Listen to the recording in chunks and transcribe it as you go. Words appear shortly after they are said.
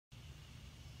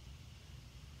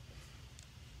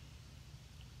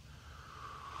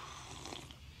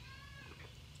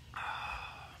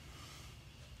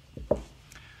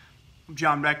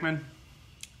John Beckmann,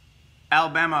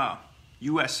 Alabama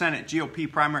U.S. Senate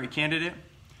GOP primary candidate.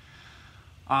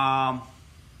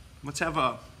 Let's have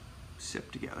a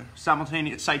sip together.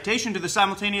 Simultaneous citation to the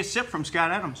simultaneous sip from Scott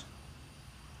Adams.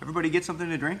 Everybody get something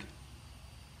to drink?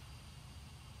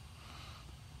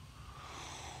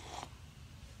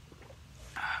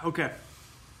 Okay.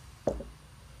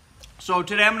 So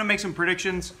today I'm going to make some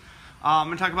predictions. I'm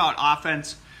going to talk about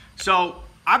offense. So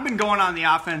I've been going on the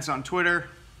offense on Twitter.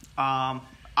 To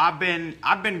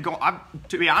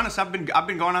be honest, I've been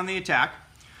going on the attack.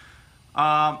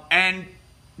 And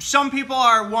some people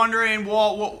are wondering,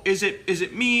 well, is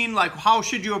it mean? Like, how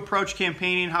should you approach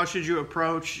campaigning? How should you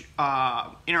approach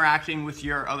interacting with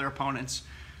your other opponents?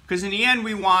 Because in the end,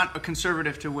 we want a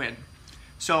conservative to win.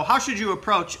 So how should you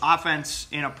approach offense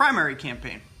in a primary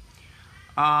campaign?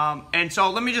 And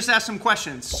so let me just ask some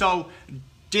questions. So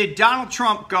did Donald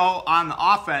Trump go on the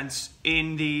offense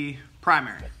in the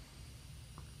primary?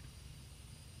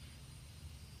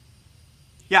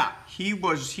 Yeah, he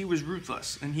was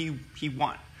ruthless and he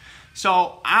won.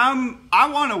 So I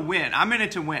want to win. I'm in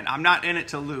it to win. I'm not in it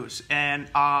to lose. And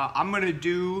I'm gonna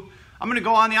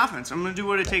go on the offense. I'm gonna do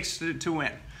what it takes to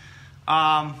win.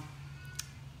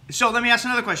 So let me ask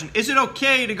another question. Is it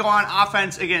okay to go on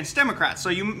offense against Democrats? So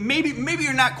maybe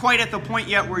you're not quite at the point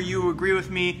yet where you agree with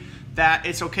me that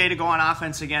it's okay to go on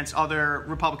offense against other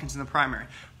Republicans in the primary.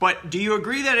 But do you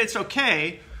agree that it's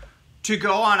okay to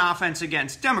go on offense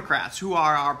against Democrats who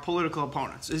are our political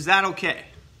opponents? Is that okay?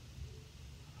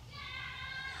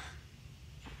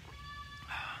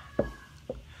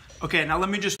 Okay, now let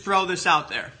me just throw this out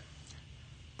there.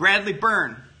 Bradley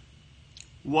Byrne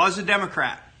was a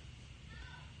Democrat.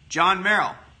 John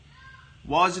Merrill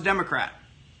was a Democrat.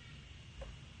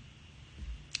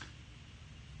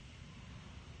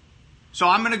 So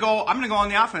I'm gonna go on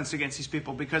the offense against these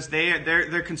people because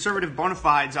their conservative bona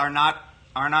fides are not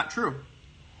true.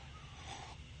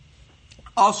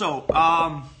 Also,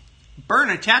 Byrne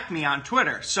attacked me on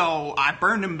Twitter, so I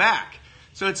burned him back.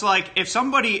 So it's like if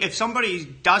somebody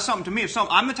does something to me,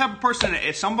 I'm the type of person that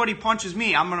if somebody punches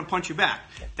me, I'm gonna punch you back.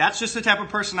 That's just the type of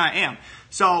person I am.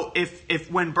 So if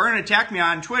when Byrne attacked me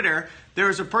on Twitter, there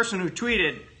was a person who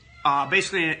tweeted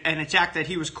basically an attack that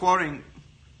he was quoting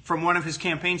from one of his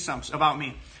campaign stumps about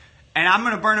me, and I'm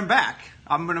gonna burn him back.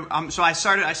 So I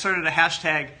started a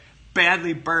hashtag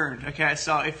badly burned. Okay,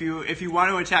 so if you want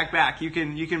to attack back, you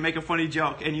can make a funny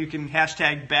joke and you can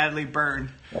hashtag badly burned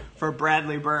for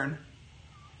Bradley Byrne.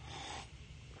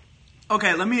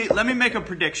 Okay, let me make a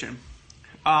prediction.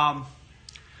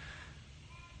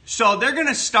 So they're going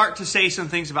to start to say some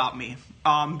things about me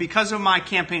because of my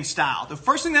campaign style. The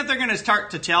first thing that they're going to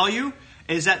start to tell you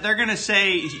is that they're going to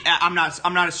say I'm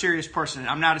not a serious person.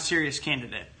 I'm not a serious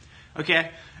candidate. Okay?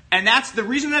 And that's the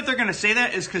reason that they're going to say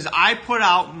that is because I put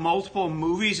out multiple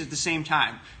movies at the same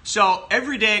time. So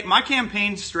every day, my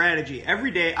campaign strategy,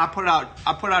 every day I put out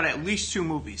at least 2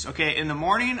 movies. Okay, in the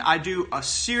morning I do a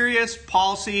serious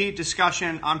policy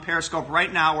discussion on Periscope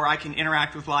right now where I can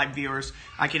interact with live viewers,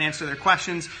 I can answer their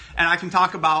questions, and I can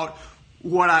talk about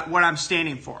what I'm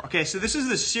standing for. Okay, so this is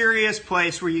the serious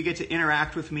place where you get to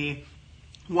interact with me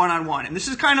one-on-one. And this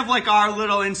is kind of like our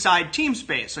little inside team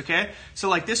space, okay? So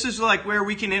like this is like where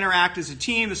we can interact as a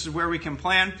team. This is where we can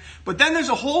plan. But then there's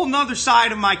a whole nother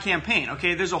side of my campaign,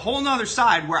 okay? There's a whole nother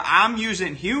side where I'm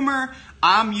using humor.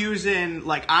 I'm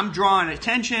drawing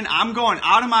attention. I'm going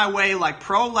out of my way like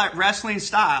pro wrestling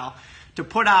style to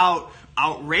put out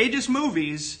outrageous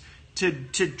movies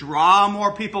to draw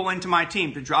more people into my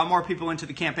team, to draw more people into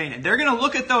the campaign. And they're going to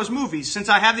look at those movies. Since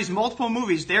I have these multiple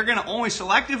movies, they're going to only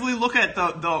selectively look at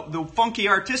the funky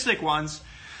artistic ones,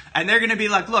 and they're going to be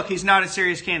like, look, he's not a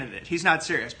serious candidate. He's not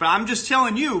serious. But I'm just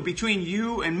telling you, between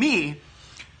you and me,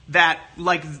 that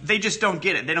like they just don't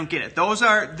get it. They don't get it.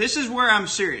 This is where I'm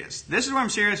serious. This is where I'm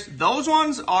serious. Those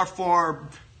ones are for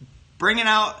bringing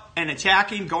out and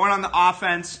attacking, going on the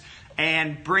offense,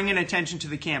 and bringing attention to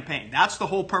the campaign. That's the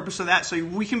whole purpose of that, so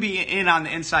we can be in on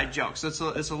the inside jokes. It's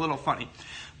a little funny.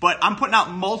 But I'm putting out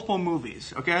multiple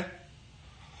movies, okay?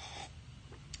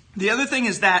 The other thing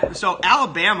is that, so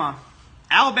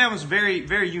Alabama's very,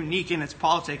 very unique in its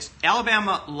politics.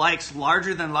 Alabama likes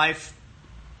larger-than-life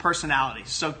personalities.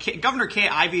 So Governor Kay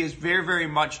Ivey is very, very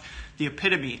much the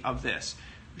epitome of this.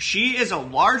 She is a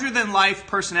larger-than-life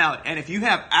personality, and if you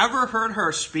have ever heard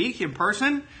her speak in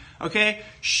person, okay,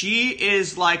 she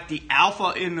is like the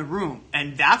alpha in the room.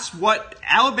 And that's what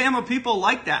Alabama people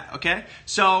like that, okay?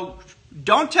 So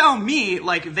don't tell me,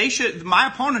 like,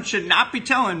 my opponent should not be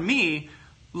telling me,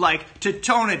 like, to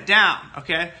tone it down,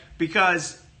 okay?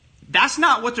 Because that's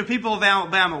not what the people of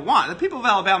Alabama want. The people of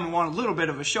Alabama want a little bit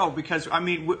of a show because, I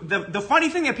mean, the funny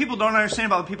thing that people don't understand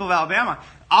about the people of Alabama,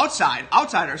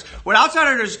 outsiders, what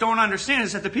outsiders don't understand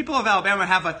is that the people of Alabama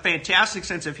have a fantastic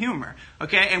sense of humor,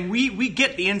 okay? And we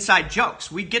get the inside jokes.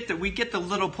 We get the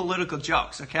little political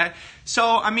jokes, okay?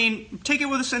 So, I mean, take it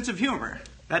with a sense of humor.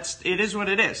 It is what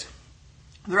it is.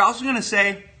 They're also going to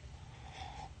say,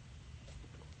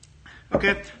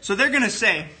 okay, so they're going to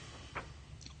say,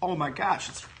 oh my gosh,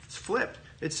 it's flipped.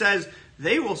 It says,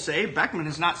 they will say Beckmann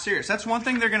is not serious. That's one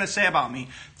thing they're going to say about me.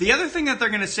 The other thing that they're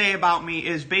going to say about me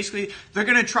is basically they're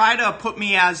going to try to put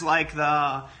me as like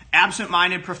the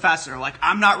absent-minded professor. Like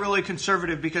I'm not really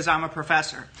conservative because I'm a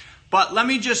professor. But let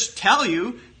me just tell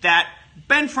you that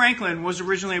Ben Franklin was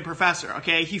originally a professor,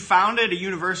 okay? He founded a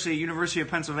University of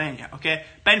Pennsylvania, okay?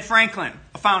 Ben Franklin,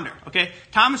 a founder, okay?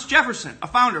 Thomas Jefferson, a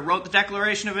founder, wrote the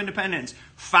Declaration of Independence,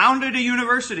 founded a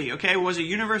university, okay? Was a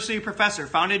university professor,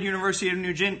 founded University of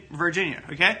New Virginia,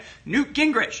 okay? Newt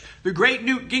Gingrich, the great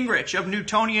Newt Gingrich of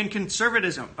Newtonian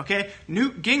conservatism, okay?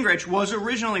 Newt Gingrich was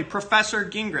originally Professor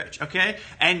Gingrich, okay?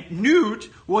 And Newt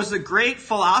was the great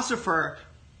philosopher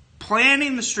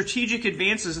planning the strategic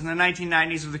advances in the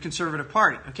 1990s of the Conservative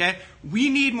Party, okay? We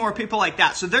need more people like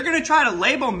that. So they're going to try to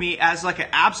label me as like an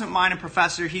absent-minded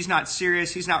professor. He's not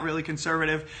serious. He's not really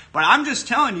conservative. But I'm just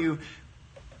telling you,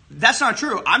 that's not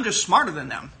true. I'm just smarter than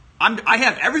them. I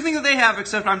have everything that they have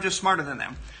except I'm just smarter than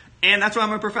them. And that's why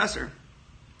I'm a professor.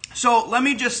 So let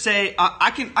me just say,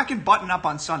 I can button up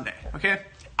on Sunday, okay?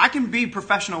 I can be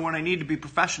professional when I need to be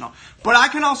professional, but I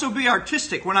can also be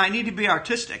artistic when I need to be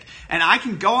artistic, and I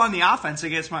can go on the offense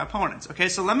against my opponents, okay?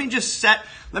 So let me just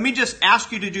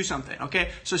ask you to do something, okay?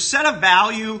 So set a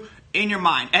value in your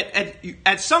mind.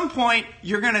 At some point,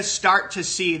 you're going to start to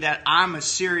see that I'm a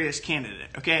serious candidate,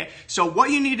 okay? So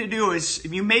what you need to do is,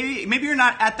 maybe you're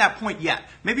not at that point yet.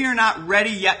 Maybe you're not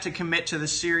ready yet to commit to the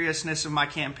seriousness of my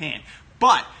campaign.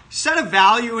 But set a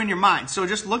value in your mind. So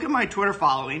just look at my Twitter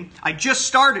following. I just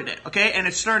started it, okay? And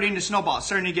it's starting to snowball. It's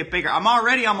starting to get bigger. I'm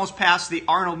already almost past the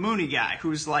Arnold Mooney guy,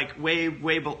 who's like way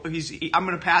below. I'm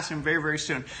going to pass him very, very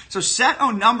soon. So set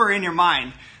a number in your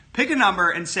mind. Pick a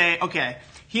number and say, okay,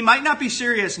 he might not be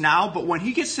serious now, but when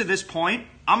he gets to this point,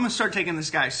 I'm going to start taking this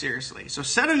guy seriously. So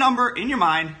set a number in your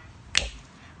mind.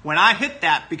 When I hit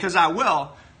that, because I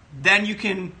will, then you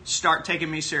can start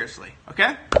taking me seriously,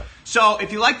 okay? So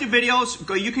if you like the videos,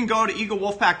 you can go to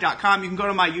eaglewolfpack.com. You can go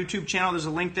to my YouTube channel. There's a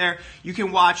link there. You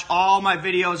can watch all my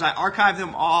videos. I archive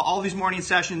them all these morning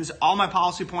sessions. All my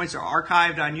policy points are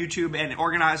archived on YouTube and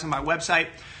organized on my website.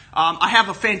 I have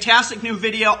a fantastic new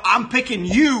video. I'm picking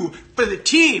you for the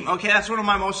team. Okay, that's one of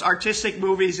my most artistic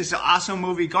movies. It's an awesome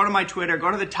movie. Go to my Twitter.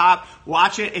 Go to the top.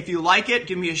 Watch it. If you like it,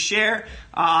 give me a share.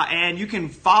 And you can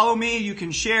follow me. You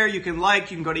can share. You can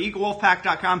like. You can go to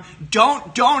eaglewolfpack.com.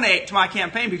 Don't donate to my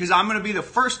campaign because I'm going to be the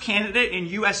first candidate in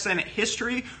U.S. Senate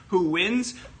history who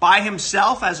wins by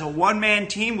himself as a one-man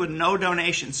team with no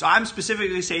donation. So I'm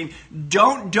specifically saying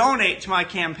don't donate to my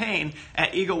campaign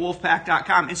at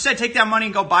eaglewolfpack.com. Instead, take that money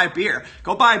and go buy beer.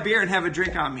 Go buy a beer and have a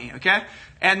drink on me, okay?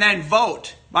 And then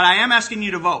vote. But I am asking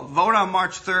you to vote. Vote on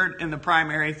March 3rd in the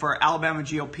primary for Alabama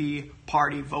GOP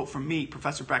party. Vote for me,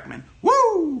 Professor Beckmann. Woo!